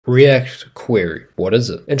React Query. What is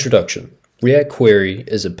it? Introduction. React Query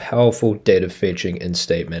is a powerful data fetching and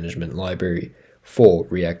state management library for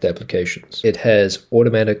React applications. It has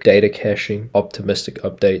automatic data caching, optimistic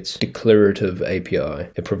updates, declarative API.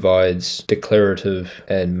 It provides declarative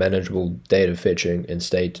and manageable data fetching and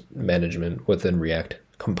state management within React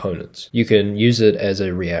components. You can use it as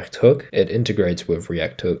a React hook. It integrates with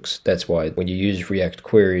React hooks. That's why when you use React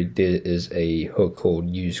Query, there is a hook called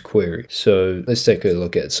use query. So let's take a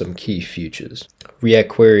look at some key features. React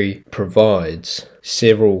Query provides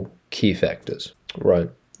several key factors,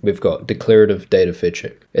 right? We've got declarative data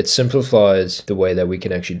fetching. It simplifies the way that we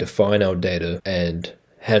can actually define our data and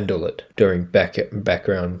handle it during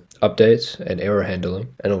background updates and error handling,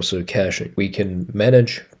 and also caching. We can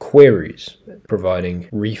manage queries, providing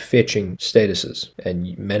refetching statuses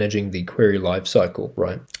and managing the query lifecycle,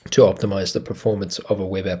 right, to optimize the performance of a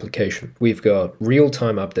web application. We've got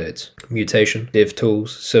real-time updates, mutation, dev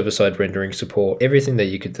tools, server-side rendering support, everything that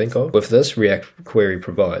you could think of. With this, React Query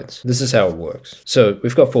provides. This is how it works. So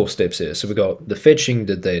we've got 4 steps here. So we've got the fetching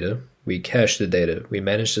the data, we cache the data, we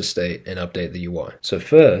manage the state, and update the UI. So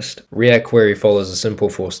first, React Query follows a simple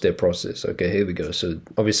 4-step process. Okay, here we go. So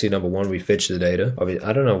obviously, number 1, we fetch the data.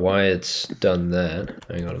 I don't know why it's done that.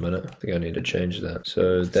 Hang on a minute. I think I need to change that.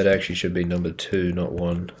 So that actually should be number 2, not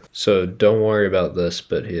 1. So don't worry about this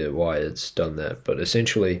bit here, why it's done that. But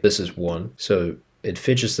essentially, this is 1. So it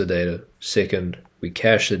fetches the data. Second, we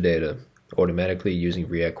cache the data automatically using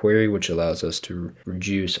React Query, which allows us to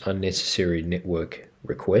reduce unnecessary network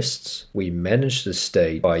requests. We manage the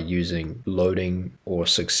state by using loading or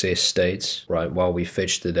success states, right, while we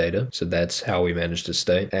fetch the data. So that's how we manage the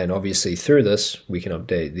state. And obviously through this, we can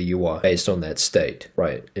update the UI based on that state,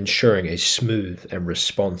 right, ensuring a smooth and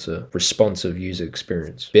responsive user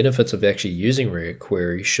experience. Benefits of actually using React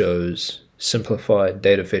Query shows simplified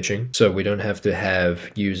data fetching, so we don't have to have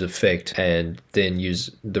use effect and then use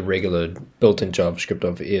the regular built-in JavaScript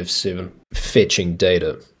of EF7 fetching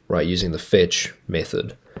data, right, using the fetch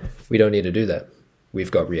method. We don't need to do that. We've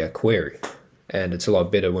got React Query, and it's a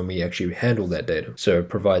lot better when we actually handle that data. So it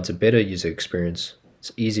provides a better user experience.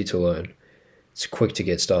 It's easy to learn. It's quick to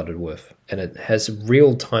get started with, and it has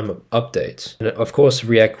real-time updates. And of course,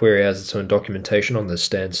 React Query has its own documentation on the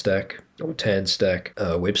tanstack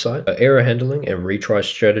website. Error handling and retry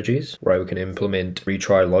strategies, right? We can implement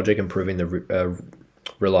retry logic, improving the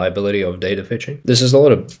reliability of data fetching. This is a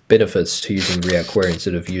lot of benefits to using React Query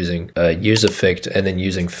instead of using use effect and then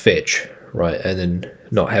using fetch, right? And then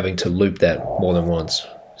not having to loop that more than once.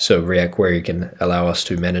 So React Query can allow us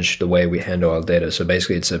to manage the way we handle our data. So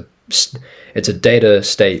basically it's a data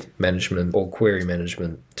state management or query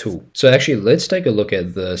management tool. So actually, let's take a look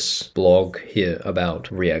at this blog here about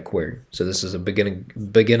React Query. So this is a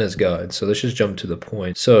beginner's guide. So let's just jump to the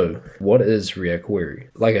point. So what is React Query?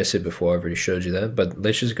 Like I said before, I've already showed you that, but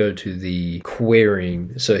let's just go to the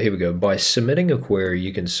querying. So here we go. By submitting a query,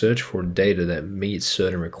 you can search for data that meets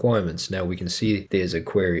certain requirements. Now we can see there's a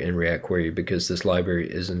query in React Query because this library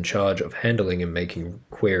is in charge of handling and making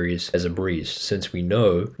queries as a breeze. Since we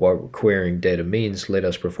know what querying data means, let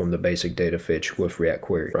us perform the basic data fetch with React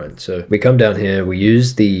Query, right? So we come down here,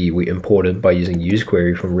 we imported by using use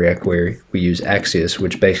query from React Query. We use axios,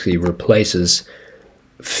 which basically replaces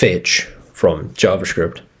fetch from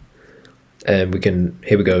JavaScript. And we can,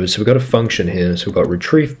 here we go. So we've got a function here. So we've got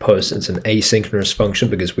retrieve post. It's an asynchronous function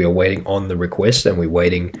because we are waiting on the request, and we're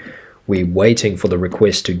waiting for the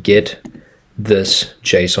request to get this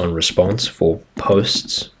JSON response for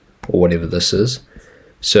posts or whatever this is.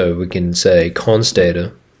 So we can say const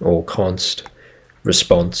data or const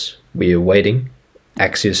response. We are waiting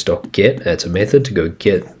axios.get. That's a method to go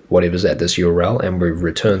get whatever's at this URL, and we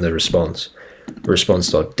return the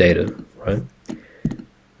response.data, right?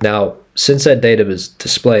 Now, since that data is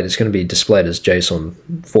displayed, it's going to be displayed as JSON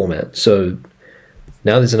format. So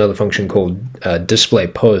now there's another function called display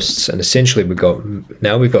posts, and essentially we've got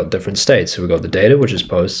different states. So we've got the data, which is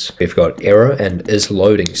posts. We've got error and is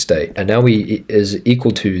loading state, and now is equal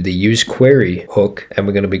to the use query hook, and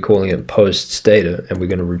we're going to be calling it posts data, and we're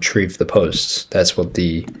going to retrieve the posts. That's what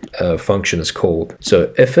the function is called.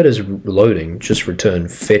 So if it is loading, just return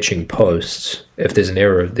fetching posts. If there's an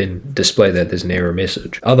error, then display that there's an error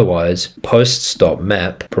message. Otherwise,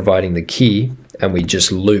 posts.map, providing the key, and we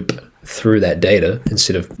just loop through that data.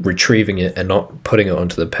 Instead of retrieving it and not putting it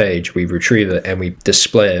onto the page, we retrieve it and we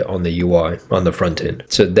display it on the UI on the front end.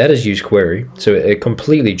 So that is use query. So it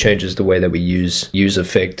completely changes the way that we use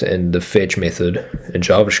effect and the fetch method in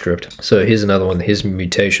JavaScript. So here's another one. Here's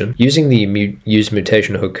mutation. Using the use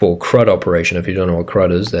mutation hook for CRUD operation. If you don't know what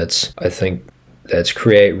CRUD is, that's, I think, That's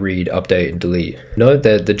create, read, update, and delete. Note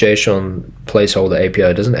that the JSON placeholder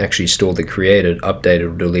API doesn't actually store the created,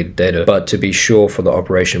 updated, or deleted data, but to be sure for the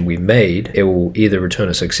operation we made, it will either return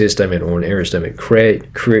a success statement or an error statement.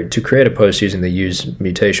 To create a post using the use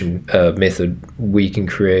mutation method, we can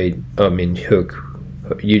create,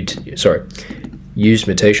 use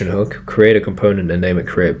mutation hook, create a component and name it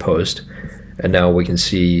create post. And now we can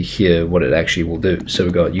see here what it actually will do. So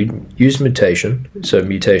we've got use mutation. So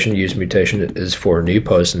use mutation is for a new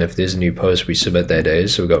post, and if there's a new post, we submit that data.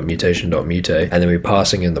 So we've got mutation.mutate, and then we're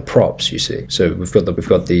passing in the props. You see, so we've got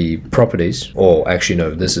the properties, or actually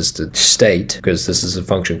no, this is the state, because this is a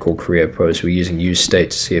function called create post. We're using use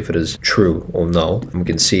state to see if it is true or null. And we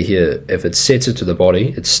can see here if it sets it to the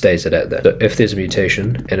body, it stays it at that. So if there's a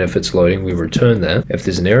mutation and if it's loading, we return that. If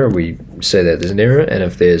there's an error, we say that there's an error, and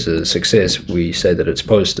if there's a success, we say that it's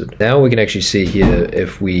posted. Now we can actually see here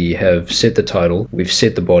if we have set the title, we've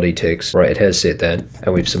set the body text, right, it has set that,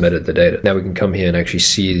 and we've submitted the data. Now we can come here and actually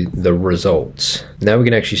see the results. Now we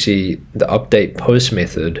can actually see the update post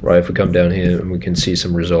method, right, if we come down here and we can see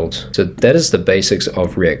some results. So that is the basics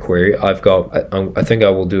of React Query. I think I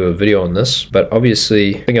will do a video on this, but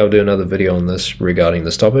obviously I think I'll do another video on this regarding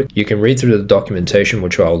this topic. You can read through the documentation,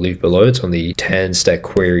 which I'll leave below. It's on the tanstack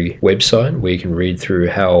query website, where you can read through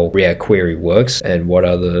how React Query works and what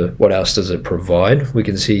else does it provide. We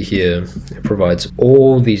can see here it provides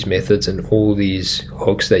all these methods and all these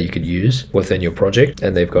hooks that you could use within your project,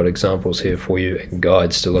 and they've got examples here for you and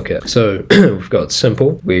guides to look at. So we've got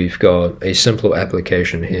simple, we've got a simple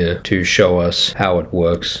application here to show us how it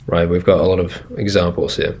works, right? We've got a lot of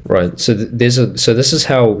examples here, right? So this is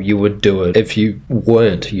how you would do it if you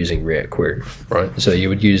weren't using React Query, right? So you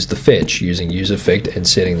would use the fetch using useEffect and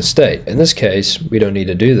setting the state. In this case, we don't need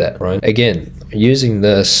to do that, right? Again, using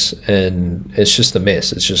this, and it's just a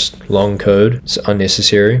mess. It's just long code. It's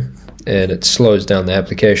unnecessary, and it slows down the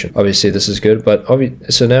application. Obviously this is good, but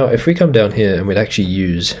so now if we come down here and we'd actually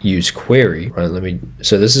use query, right?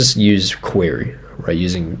 So this is use query, right,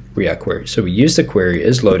 using React Query. So we use the query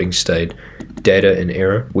as loading state, data and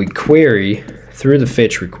error. We query through the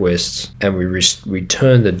fetch requests, and we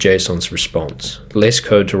return the JSON's response. Less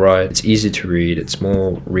code to write, it's easy to read, it's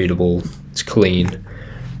more readable, it's clean,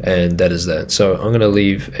 and that is that. So I'm going to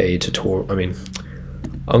leave a tutorial.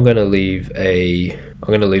 I'm going to leave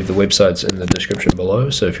the websites in the description below.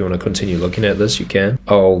 So if you want to continue looking at this, you can.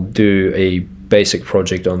 I'll do a basic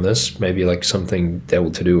project on this, maybe like something that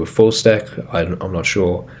will to do with full stack. I'm not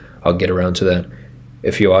sure. I'll get around to that.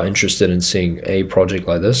 If you are interested in seeing a project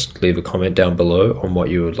like this, leave a comment down below on what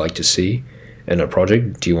you would like to see in a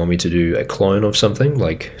project. Do you want me to do a clone of something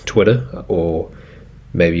like Twitter, or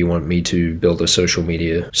maybe you want me to build a social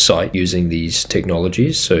media site using these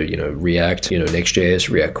technologies? So, React, Next.js,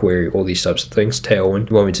 React Query, all these types of things, Tailwind.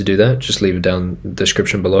 You want me to do that? Just leave it down in the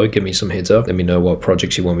description below. Give me some heads up. Let me know what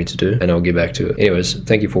projects you want me to do, and I'll get back to it. Anyways,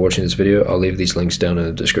 thank you for watching this video. I'll leave these links down in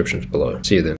the description below. See you then.